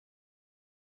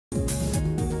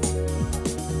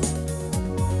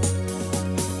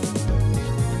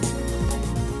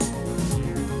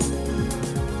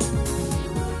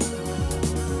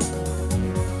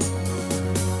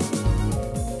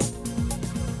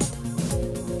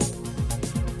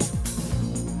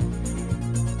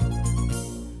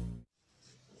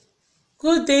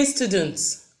Good day,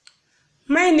 students.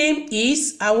 My name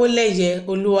is Awoleye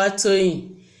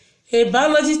Oluwatoyin, a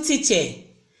biology teacher.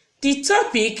 The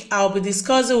topic I'll be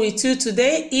discussing with you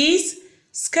today is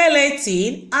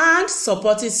skeleton and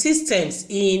supporting systems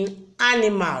in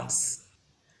animals.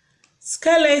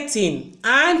 Skeleton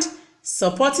and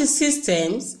supporting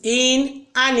systems in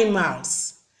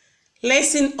animals.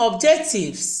 Lesson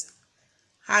objectives.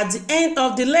 At the end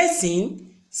of the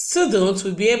lesson, students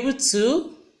will be able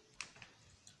to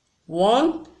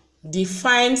 1.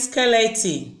 Define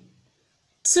skeleton.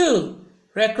 2.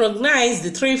 Recognize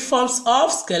the 3 forms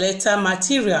of skeletal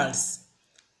materials.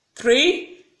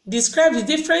 3. Describe the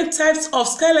different types of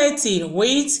skeleton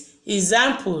with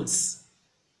examples.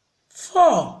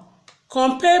 4.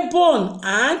 Compare bone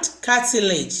and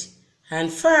cartilage. And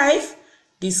 5.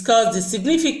 Discuss the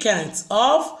significance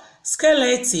of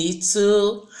skeleton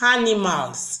to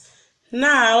animals.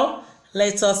 Now,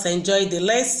 let us enjoy the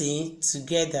lesson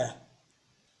together.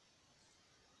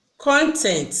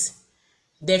 Content.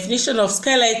 Definition of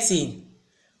skeleton.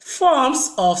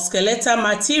 Forms of skeletal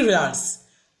materials.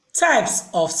 Types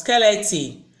of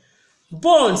skeleton.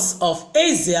 Bones of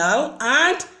axial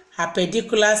and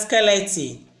appendicular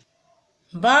skeleton.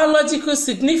 Biological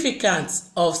significance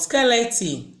of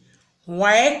skeleton.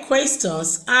 WAEC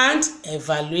questions and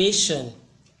evaluation.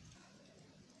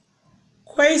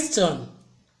 Question.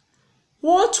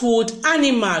 What would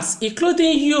animals,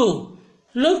 including you,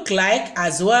 look like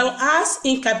as well as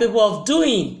incapable of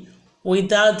doing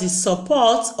without the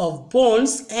support of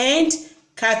bones and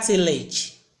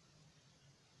cartilage?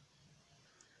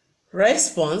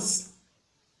 Response.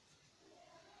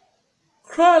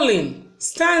 Crawling,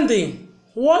 standing,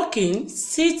 walking,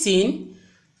 sitting,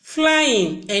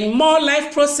 flying, and more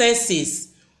life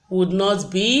processes would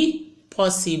not be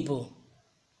possible.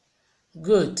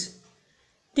 Good.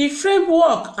 The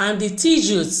framework and the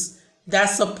tissues that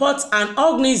support an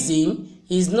organism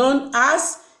is known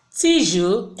as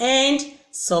tissue and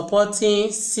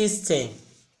supporting system.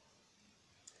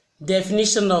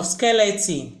 Definition of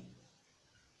skeleton.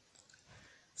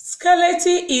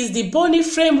 Skeleton is the bony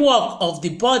framework of the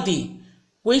body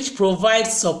which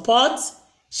provides support,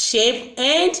 shape,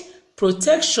 and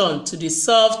protection to the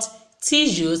soft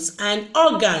tissues and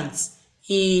organs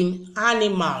in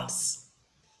animals.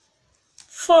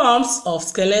 Forms of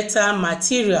skeletal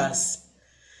materials.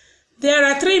 There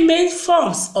are 3 main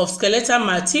forms of skeletal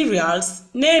materials,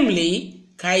 namely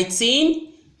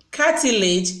chitin,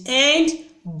 cartilage, and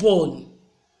bone.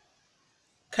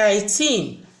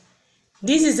 Chitin.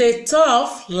 This is a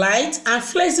tough, light, and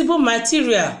flexible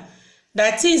material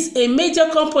that is a major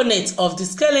component of the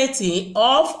skeleton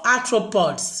of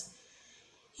arthropods.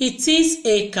 It is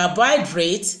a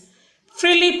carbohydrate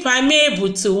freely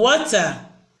permeable to water,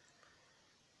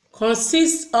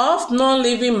 consists of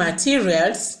non-living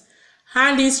materials,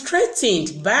 and is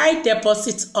strengthened by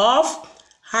deposits of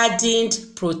hardened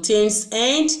proteins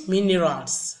and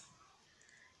minerals.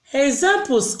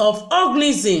 Examples of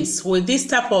organisms with this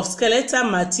type of skeletal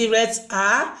materials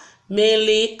are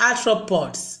mainly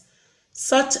arthropods,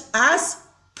 such as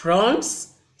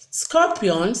prawns,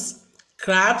 scorpions,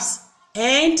 crabs,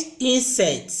 and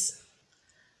insects.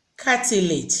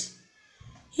 Cartilage.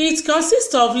 It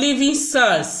consists of living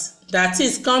cells, that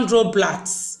is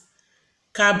chondroblasts,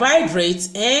 carbohydrates,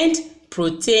 and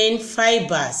protein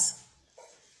fibers.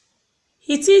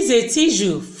 It is a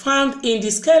tissue found in the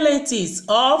skeletons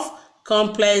of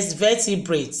complex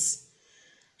vertebrates.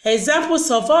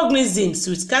 Examples of organisms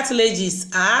with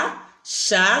cartilages are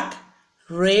shark,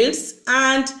 rails,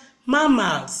 and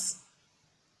mammals.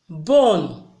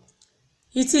 Bone.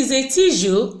 It is a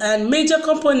tissue and major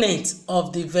component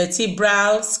of the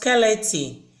vertebral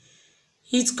skeleton.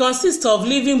 It consists of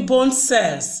living bone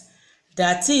cells,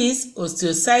 that is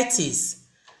osteocytes,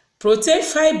 protein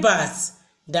fibers,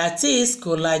 that is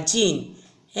collagen,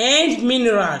 and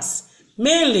minerals,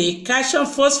 mainly calcium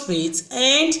phosphate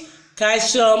and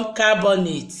calcium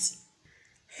carbonate.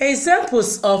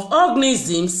 Examples of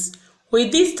organisms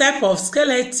with this type of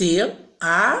skeleton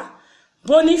are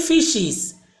bony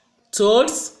fishes,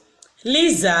 toads,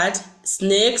 lizards,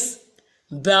 snakes,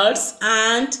 birds,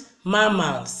 and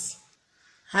mammals.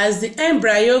 As the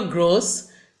embryo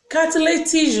grows, cartilage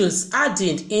tissues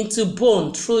hardened into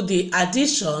bone through the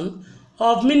addition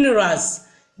of minerals.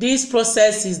 This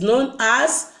process is known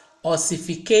as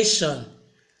ossification.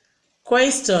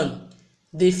 Question.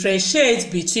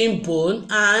 Differentiate between bone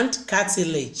and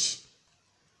cartilage.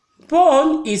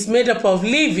 Bone is made up of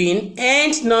living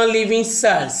and non-living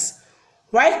cells,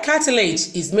 while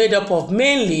cartilage is made up of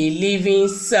mainly living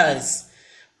cells.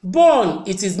 Bone,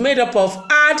 it is made up of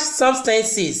hard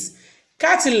substances.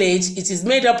 Cartilage, it is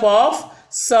made up of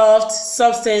soft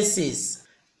substances.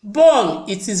 Bone,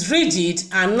 it is rigid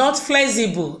and not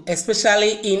flexible,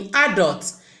 especially in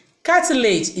adults.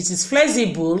 Cartilage, it is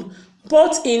flexible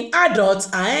both in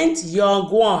adults and young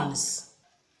ones.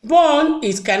 Bone,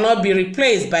 it cannot be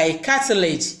replaced by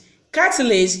cartilage.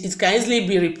 Cartilage, it can easily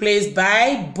be replaced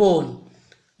by bone.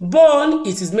 Bone,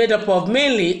 it is made up of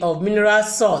mainly of mineral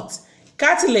salt.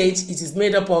 Cartilage, it is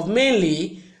made up of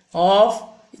mainly of,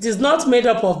 it is not made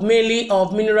up of mainly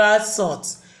of mineral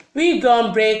salt. We go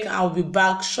on break and I'll be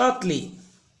back shortly.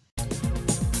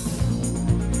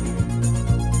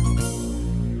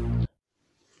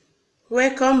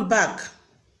 Welcome back.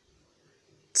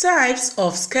 Types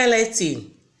of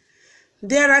skeleton.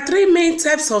 There are three main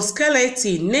types of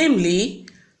skeleton, namely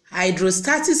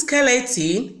hydrostatic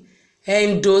skeleton,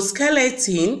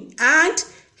 endoskeleton, and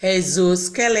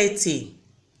exoskeleton.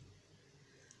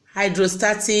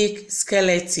 Hydrostatic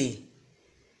skeleton.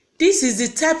 This is the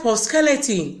type of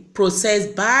skeleton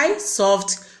processed by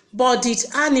soft-bodied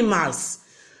animals,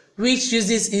 which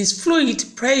uses its fluid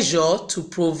pressure to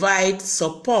provide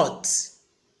support.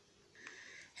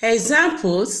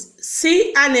 Examples: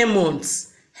 sea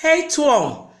anemones,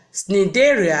 earthworm,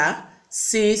 cnidaria,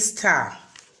 sea star.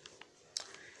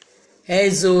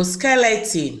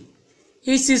 Exoskeleton.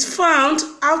 It is found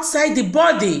outside the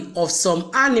body of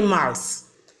some animals.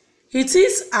 It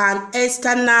is an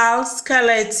external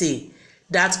skeleton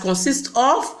that consists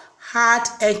of hard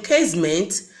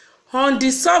encasement on the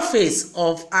surface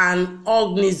of an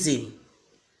organism.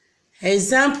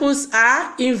 Examples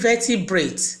are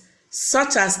invertebrates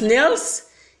such as snails,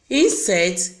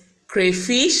 insects,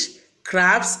 crayfish,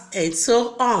 crabs, and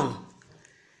so on.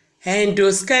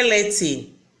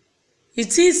 Endoskeleton.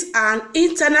 It is an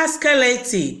internal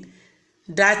skeleton,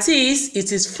 that is,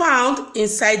 it is found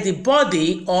inside the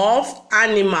body of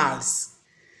animals.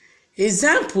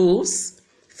 Examples: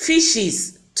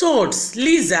 fishes, toads,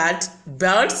 lizards,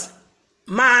 birds,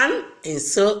 man, and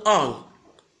so on.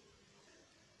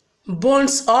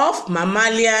 Bones of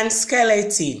mammalian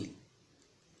skeleton.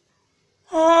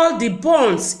 All the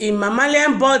bones in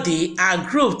mammalian body are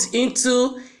grouped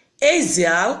into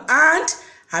axial and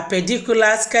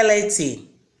appendicular skeleton.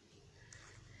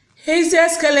 Axial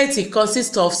skeleton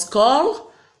consists of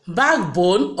skull,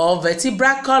 backbone or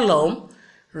vertebral column,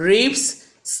 ribs,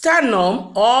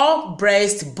 sternum or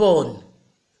breastbone.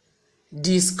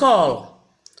 The skull.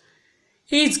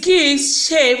 It gives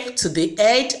shape to the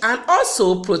head and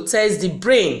also protects the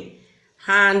brain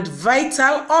and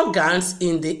vital organs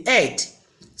in the head,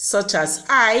 such as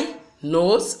eye,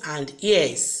 nose, and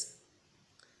ears.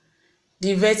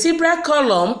 The vertebral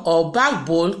column or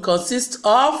backbone consists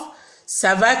of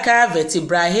cervical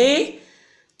vertebrae,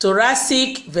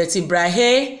 thoracic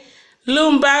vertebrae,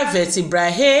 lumbar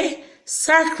vertebrae,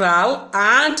 sacral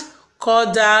and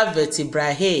caudal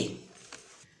vertebrae.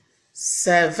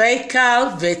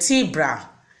 Cervical vertebra.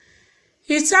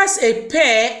 It has a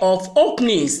pair of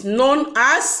openings known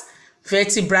as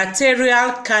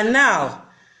vertebraterial canal,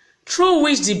 through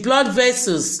which the blood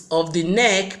vessels of the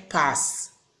neck pass.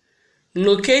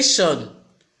 Location: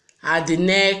 at the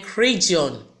neck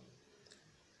region.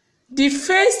 The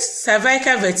first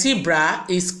cervical vertebra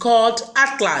is called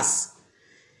atlas.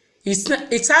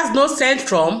 It has no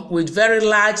centrum with very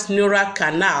large neural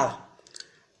canal.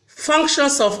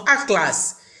 Functions of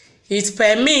atlas: it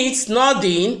permits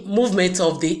nodding movement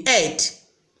of the head.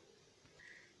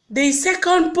 The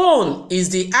second bone is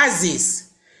the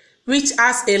axis, which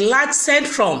has a large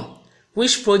centrum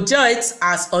which projects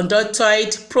as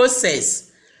odontoid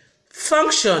process.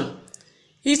 Function: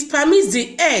 it permits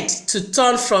the head to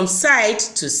turn from side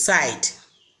to side.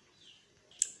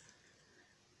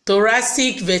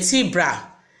 Thoracic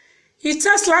vertebra. It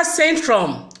has large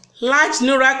centrum, large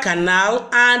neural canal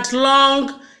and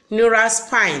long neural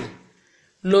spine.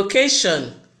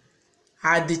 Location: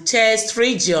 at the chest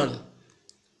region.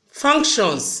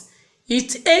 Functions: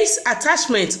 it aids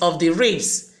attachment of the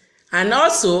ribs and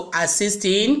also assists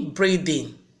in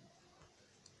breathing.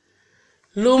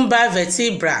 Lumbar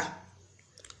vertebra.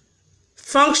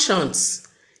 Functions: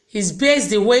 it bears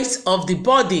the weight of the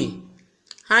body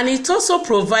and it also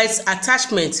provides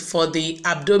attachment for the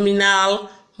abdominal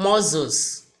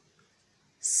muscles.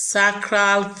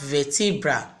 Sacral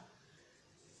vertebra.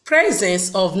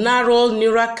 Presence of narrow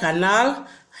neural canal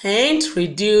and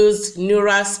reduced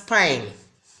neural spine.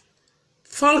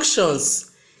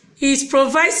 Functions: it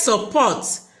provides support,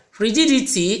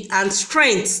 rigidity, and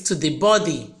strength to the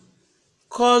body.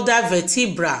 Caudal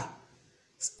vertebra.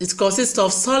 It consists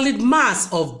of solid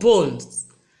mass of bones.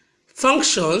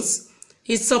 Functions: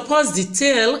 it supports the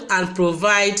tail and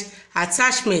provides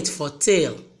attachment for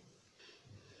tail.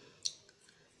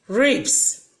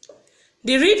 Ribs.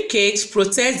 The rib cage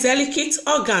protects delicate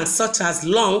organs such as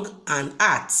lung and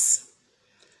heart.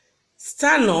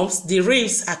 Sternums. The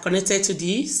ribs are connected to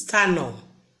the sternum.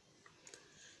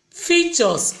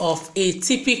 Features of a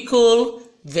typical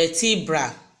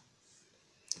vertebra.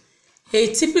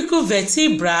 A typical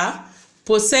vertebra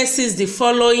possesses the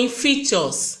following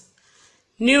features: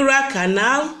 neural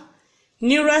canal,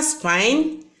 neural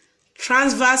spine,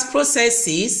 transverse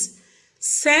processes,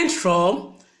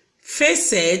 centrum,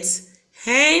 facets,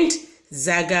 and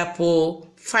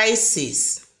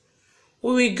zygapophysis.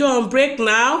 We will go on break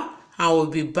now and we'll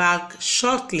be back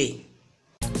shortly.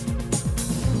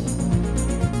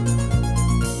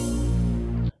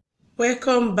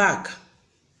 Welcome back.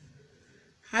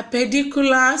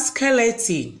 Appendicular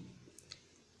skeleton.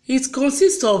 It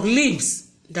consists of limbs,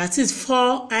 that is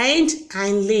fore and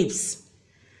hind limbs,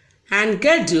 and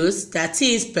girdles, that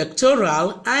is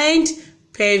pectoral and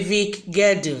pelvic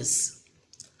girdles.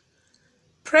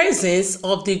 Presence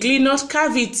of the glenus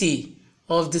cavity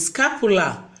of the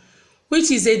scapula,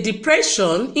 which is a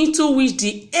depression into which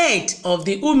the head of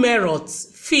the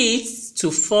humerus fits to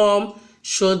form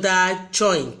shoulder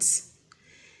joint.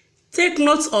 Take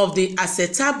note of the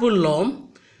acetabulum,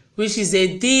 which is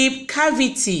a deep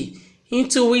cavity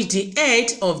into which the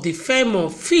head of the femur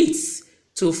fits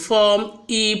to form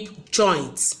hip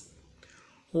joint,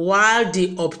 while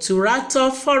the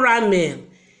obturator foramen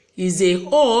is a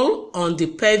hole on the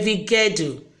pelvic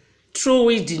girdle through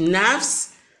which the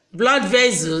nerves, blood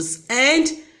vessels, and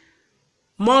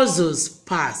muscles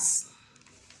pass.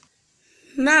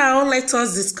 Now let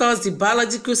us discuss the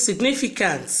biological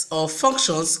significance of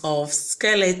functions of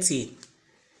skeleton.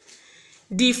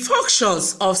 The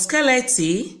functions of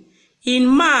skeleton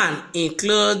in man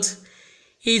include: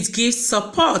 it gives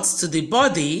support to the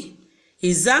body,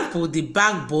 example the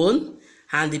backbone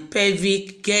and the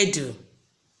pelvic girdle.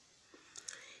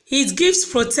 It gives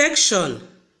protection,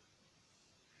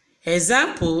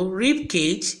 example rib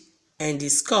cage and the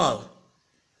skull.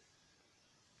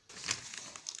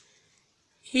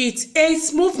 It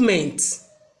aids movement,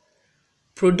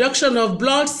 production of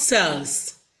blood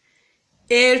cells,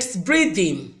 aids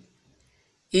breathing.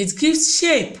 It gives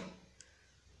shape,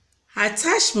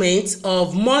 attachment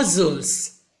of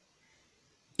muscles.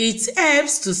 It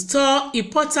helps to store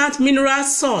important mineral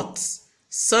salts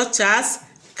such as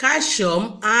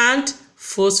calcium and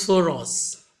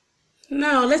phosphorus.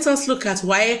 Now let us look at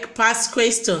WAEC past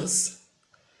questions.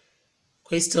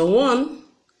 Question 1.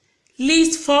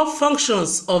 List 4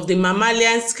 functions of the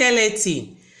mammalian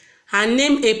skeleton and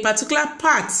name a particular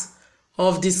part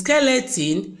of the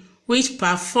skeleton which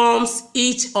performs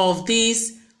each of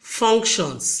these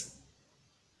functions.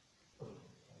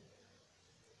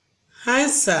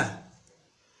 Answer.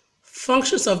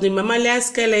 Functions of the mammalian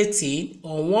skeleton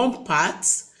on one part,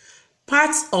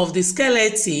 parts of the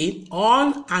skeleton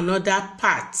on another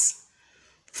part.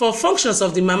 For functions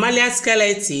of the mammalian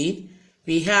skeleton,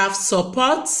 we have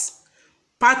support,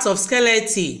 part of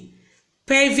skeleton,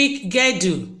 pelvic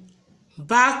girdle,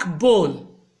 backbone,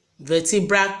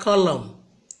 vertebral column.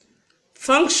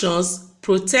 Functions: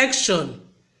 protection,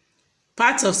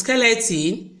 part of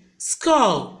skeleton,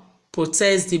 skull,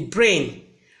 protects the brain,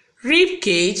 rib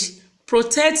cage,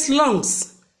 protects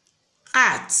lungs,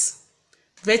 heart,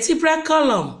 vertebral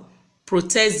column,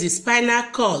 protects the spinal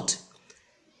cord,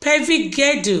 pelvic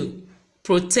girdle,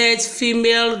 protects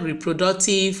female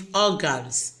reproductive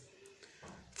organs.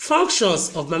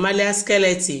 Functions of mammalian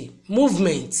skeleton: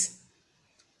 movement,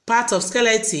 part of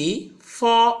skeleton,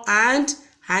 fore and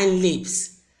hind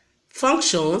limbs.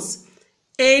 Functions: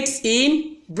 aids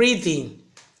in breathing,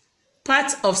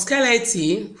 part of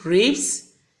skeleton,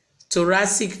 ribs,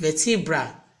 thoracic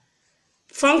vertebra.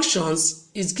 Functions: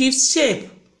 it gives shape,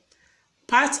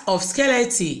 part of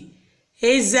skeleton,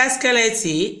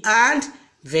 exoskeleton and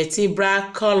vertebral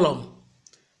column.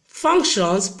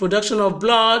 Functions: production of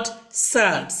blood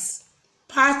cells,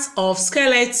 part of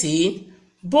skeleton,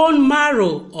 bone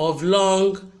marrow of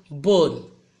long bone.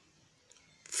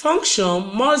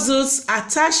 Function: muscles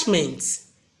attachment,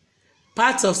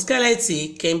 part of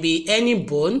skeleton, can be any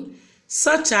bone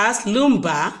such as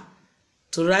lumbar,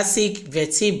 thoracic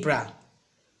vertebra.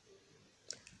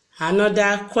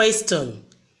 Another question.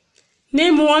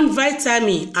 Name one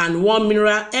vitamin and one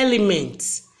mineral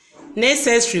element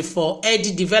necessary for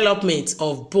healthy development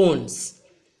of bones.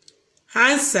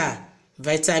 Answer: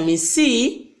 vitamin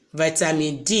C,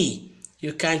 vitamin D.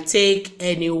 You can take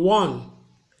any one.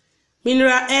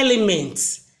 Mineral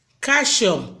elements: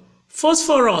 calcium,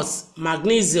 phosphorus,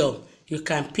 magnesium. You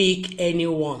can pick any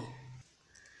one.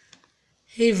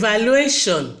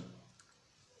 Evaluation.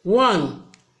 1.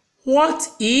 What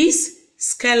is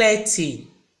skeleton.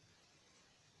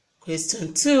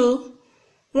 Question 2.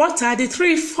 What are the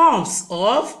 3 forms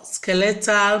of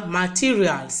skeletal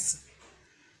materials?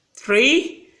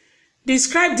 3.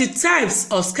 Describe the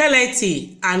types of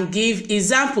skeleton and give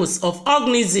examples of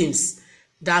organisms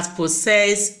that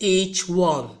possess each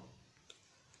one.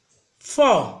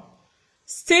 4.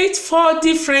 State 4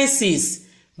 differences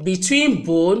between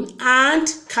bone and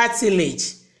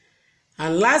cartilage.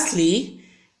 And lastly,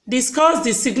 discuss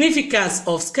the significance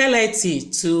of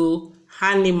skeleton to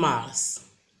animals.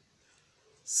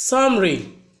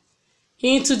 Summary.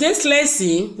 In today's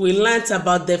lesson, we learned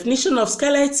about definition of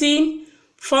skeleton,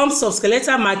 forms of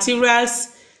skeletal materials,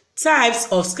 types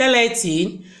of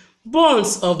skeleton,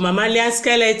 bones of mammalian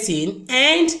skeleton,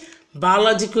 and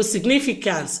biological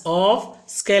significance of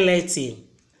skeleton.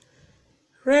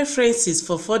 References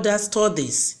for further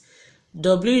studies: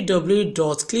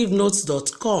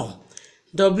 www.cliffnotes.com,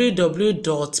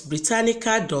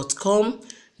 www.britannica.com,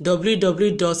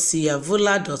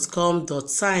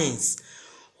 www.siavola.com.science.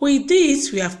 With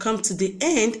this, we have come to the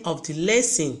end of the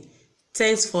lesson.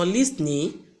 Thanks for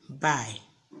listening. Bye.